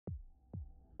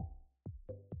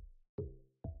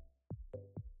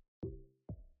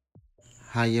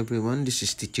Hi everyone, this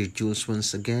is Teacher Jules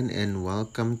once again and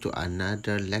welcome to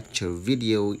another lecture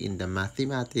video in the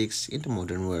mathematics in the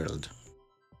modern world.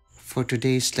 For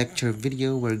today's lecture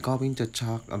video, we're going to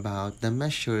talk about the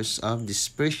measures of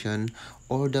dispersion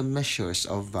or the measures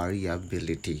of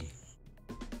variability.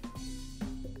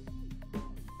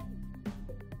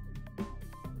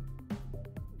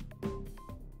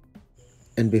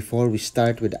 And before we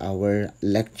start with our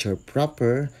lecture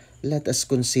proper, let us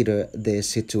consider this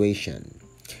situation.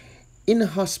 In a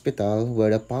hospital where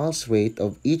the pulse rate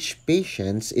of each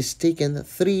patient is taken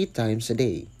 3 times a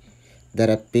day, that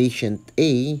a patient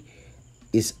A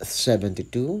is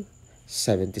 72,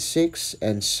 76,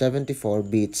 and 74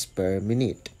 beats per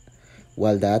minute,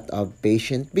 while that of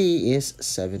patient B is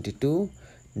 72,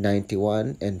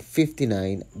 91, and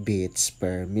 59 beats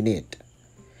per minute.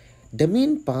 The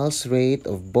mean pulse rate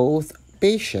of both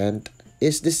patient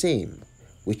is the same,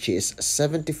 which is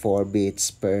 74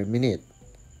 beats per minute.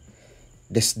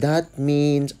 Does that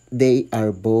mean they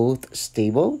are both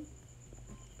stable?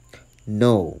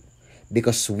 No,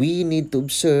 because we need to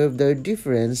observe their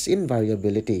difference in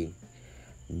variability.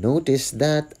 Notice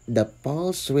that the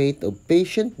pulse rate of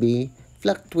patient B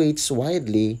fluctuates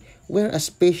widely, whereas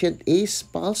patient A's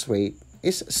pulse rate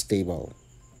is stable.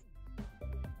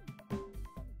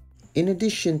 In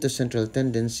addition to central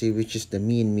tendency, which is the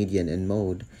mean, median, and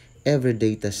mode, every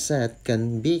data set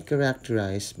can be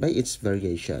characterized by its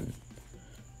variation.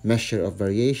 Measure of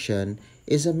variation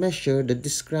is a measure that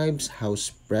describes how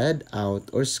spread out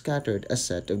or scattered a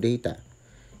set of data.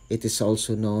 It is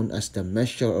also known as the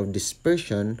measure of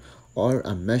dispersion or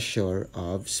a measure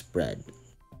of spread.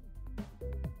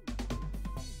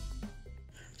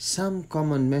 Some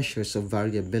common measures of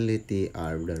variability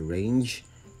are the range,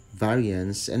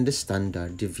 variance, and the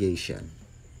standard deviation.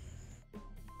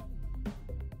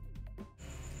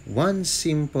 One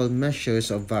simple measure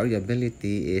of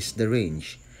variability is the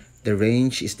range. The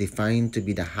range is defined to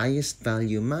be the highest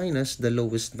value minus the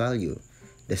lowest value.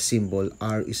 The symbol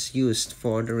R is used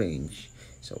for the range.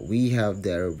 So we have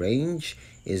the range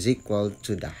is equal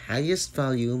to the highest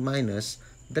value minus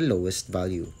the lowest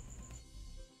value.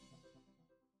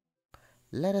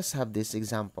 Let us have this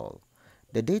example.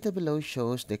 The data below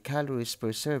shows the calories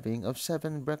per serving of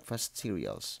 7 breakfast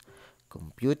cereals.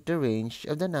 Compute the range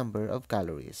of the number of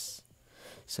calories.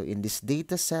 So in this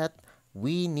data set,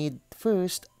 we need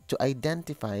first to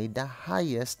identify the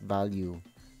highest value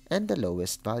and the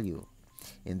lowest value.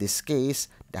 In this case,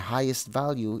 the highest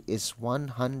value is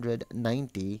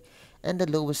 190 and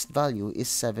the lowest value is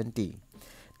 70.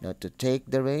 Now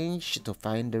to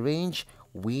find the range,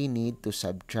 we need to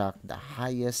subtract the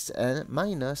highest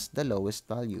minus the lowest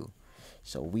value.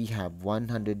 So we have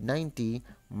 190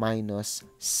 minus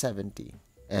 70.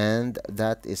 And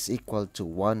that is equal to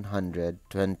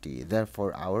 120.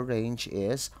 Therefore, our range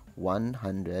is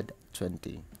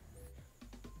 120.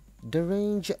 The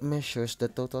range measures the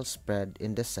total spread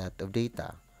in the set of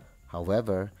data.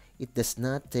 However, it does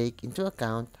not take into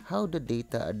account how the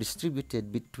data are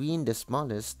distributed between the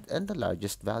smallest and the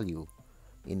largest value.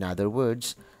 In other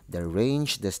words, the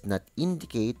range does not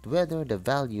indicate whether the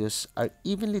values are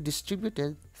evenly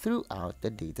distributed throughout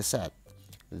the dataset.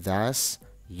 Thus,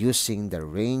 using the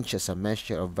range as a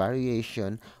measure of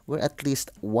variation where at least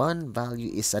one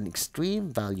value is an extreme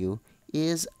value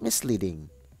is misleading.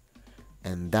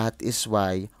 And that is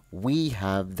why we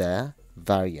have the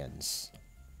variance.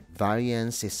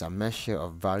 Variance is a measure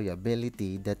of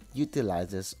variability that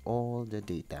utilizes all the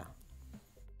data.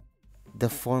 The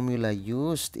formula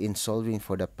used in solving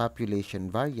for the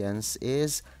population variance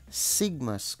is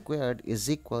sigma squared is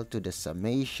equal to the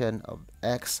summation of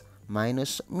x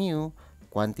minus mu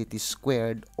quantity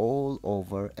squared all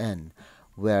over n,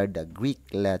 where the Greek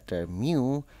letter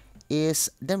mu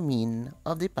is the mean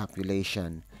of the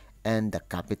population and the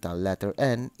capital letter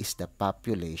N is the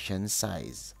population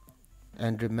size.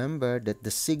 And remember that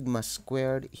the sigma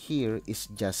squared here is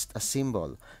just a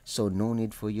symbol, so no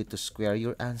need for you to square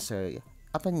your answer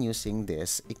upon using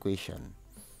this equation.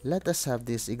 Let us have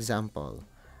this example.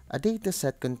 A data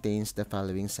set contains the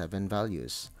following 7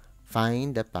 values.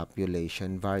 Find the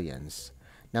population variance.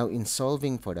 Now, in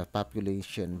solving for the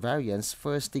population variance,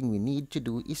 first thing we need to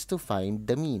do is to find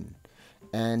the mean.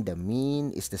 And the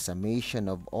mean is the summation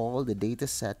of all the data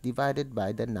set divided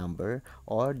by the number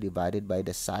or divided by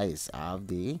the size of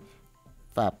the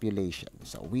population.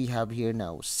 So we have here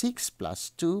now 6 plus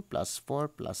 2 plus 4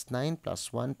 plus 9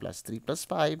 plus 1 plus 3 plus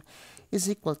 5 is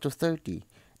equal to 30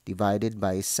 divided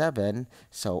by 7.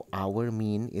 So our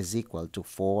mean is equal to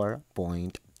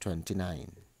 4.29.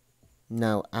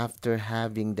 Now, after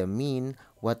having the mean,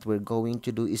 what we're going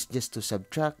to do is just to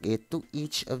subtract it to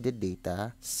each of the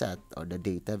data set or the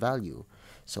data value.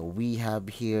 So we have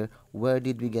here, where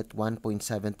did we get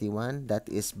 1.71? That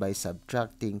is by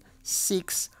subtracting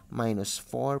 6 minus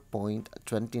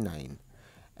 4.29.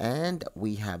 And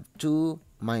we have 2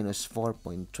 minus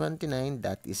 4.29,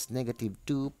 that is negative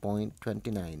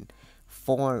 2.29.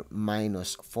 4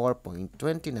 minus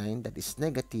 4.29, that is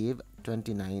negative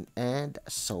 29, and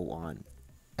so on.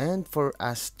 And for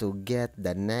us to get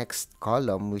the next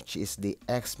column, which is the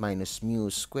x minus mu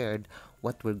squared,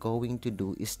 what we're going to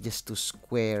do is just to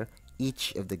square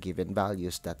each of the given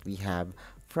values that we have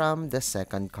from the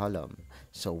second column.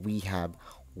 So we have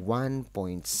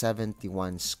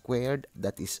 1.71 squared,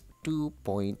 that is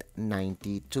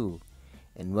 2.92.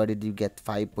 And where did you get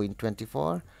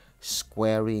 5.24?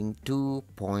 Squaring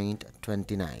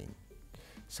 2.29.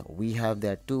 So we have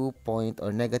there 2 point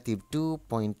or negative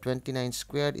 2.29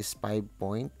 squared is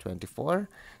 5.24.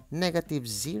 Negative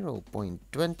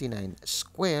 0.29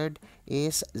 squared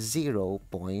is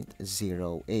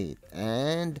 0.08.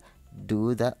 And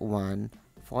do that one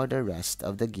for the rest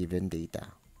of the given data.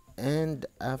 And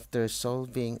after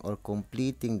solving or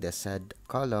completing the said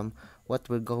column, what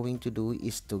we're going to do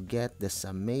is to get the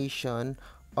summation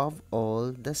of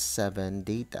all the 7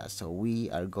 data. So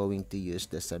we are going to use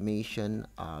the summation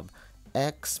of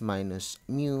x minus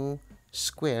mu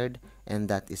squared, and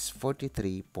that is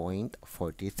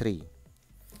 43.43.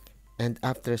 And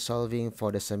after solving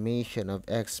for the summation of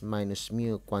x minus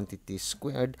mu quantity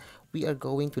squared, we are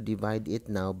going to divide it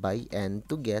now by n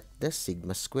to get the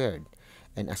sigma squared.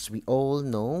 And as we all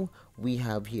know, we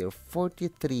have here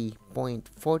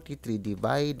 43.43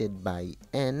 divided by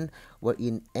n,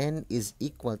 wherein n is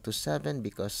equal to 7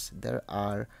 because there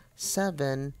are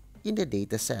 7 in the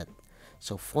data set.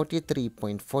 So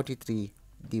 43.43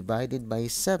 divided by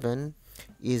 7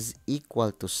 is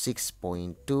equal to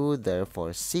 6.2.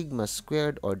 Therefore, sigma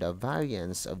squared, or the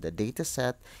variance of the data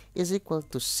set, is equal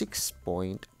to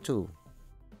 6.2.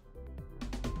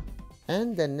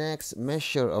 And the next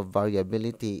measure of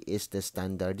variability is the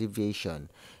standard deviation.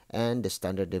 And the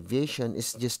standard deviation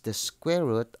is just the square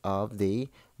root of the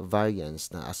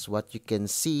variance. Now, as what you can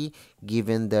see,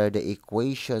 given there the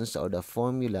equations or the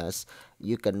formulas,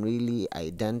 you can really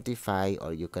identify,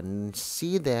 or you can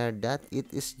see there that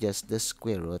it is just the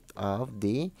square root of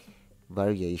the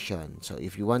variation. So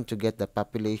if you want to get the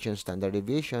population standard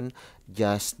deviation,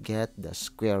 just get the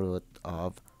square root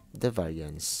of the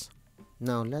variance.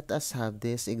 Now, let us have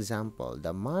this example.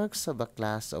 The marks of a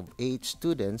class of 8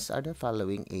 students are the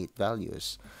following 8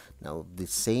 values. Now, the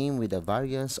same with the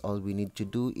variance, all we need to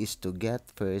do is to get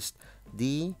first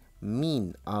the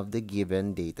mean of the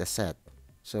given data set.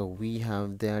 So, we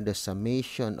have there the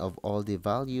summation of all the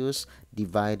values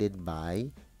divided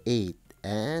by 8.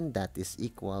 And that is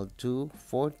equal to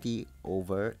 40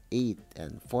 over 8.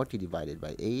 And 40 divided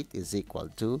by 8 is equal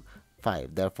to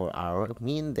 5. Therefore, our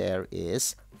mean there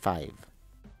is 5.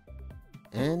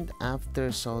 And after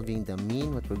solving the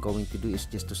mean, what we're going to do is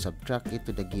just to subtract it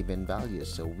to the given values.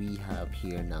 So we have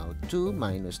here now 2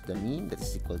 minus the mean, that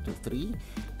is equal to 3.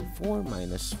 4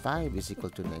 minus 5 is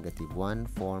equal to negative 1.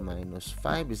 4 minus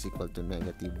 5 is equal to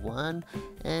negative 1.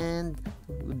 And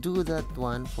do that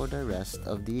one for the rest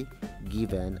of the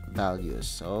given values.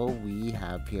 So we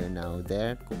have here now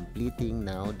there, completing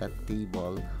now the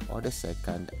table or the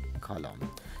second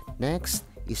column. Next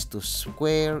is to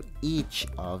square each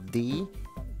of the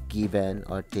given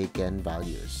or taken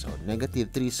values. So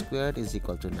negative 3 squared is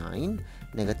equal to 9,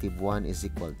 negative 1 is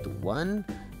equal to 1,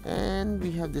 and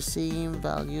we have the same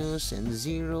values, and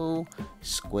 0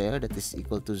 squared, that is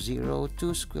equal to 0,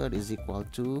 2 squared is equal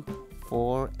to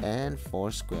 4, and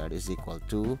 4 squared is equal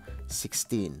to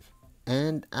 16.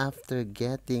 And after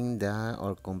getting the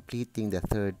or completing the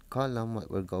third column, what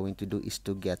we're going to do is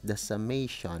to get the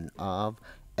summation of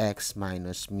x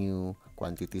minus mu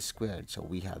quantity squared. So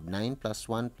we have 9 plus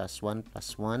 1 plus 1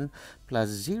 plus 1 plus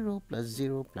 0 plus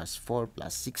 0 plus 4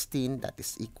 plus 16, that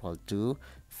is equal to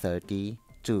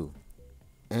 32.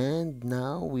 And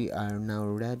now we are now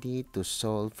ready to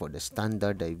solve for the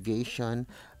standard deviation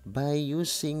by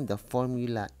using the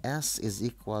formula S is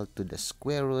equal to the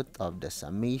square root of the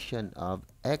summation of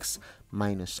x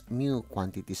minus mu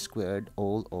quantity squared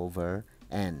all over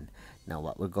n. Now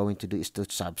what we're going to do is to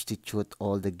substitute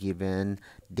all the given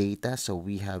data. So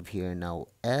we have here now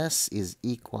S is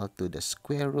equal to the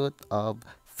square root of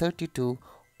 32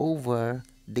 over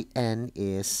the n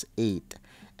is 8.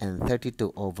 And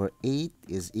 32 over 8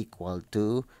 is equal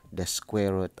to the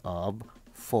square root of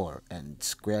 4. And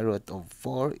square root of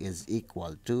 4 is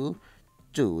equal to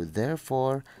 2.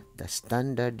 Therefore, the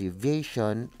standard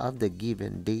deviation of the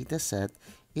given dataset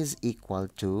is equal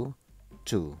to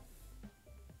 2.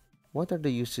 What are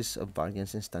the uses of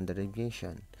variance and standard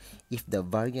deviation? If the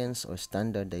variance or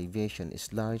standard deviation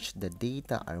is large, the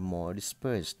data are more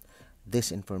dispersed.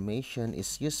 This information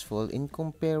is useful in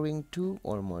comparing two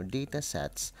or more data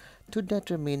sets to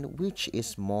determine which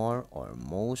is more or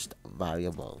most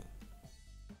variable.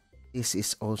 This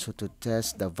is also to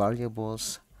test the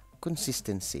variable's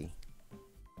consistency.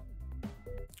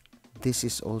 This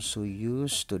is also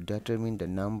used to determine the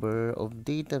number of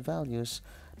data values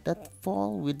that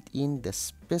fall within the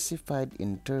specified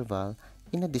interval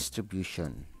in a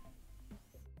distribution.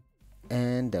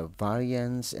 And the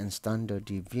variance and standard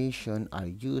deviation are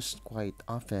used quite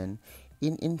often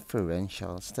in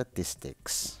inferential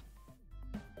statistics.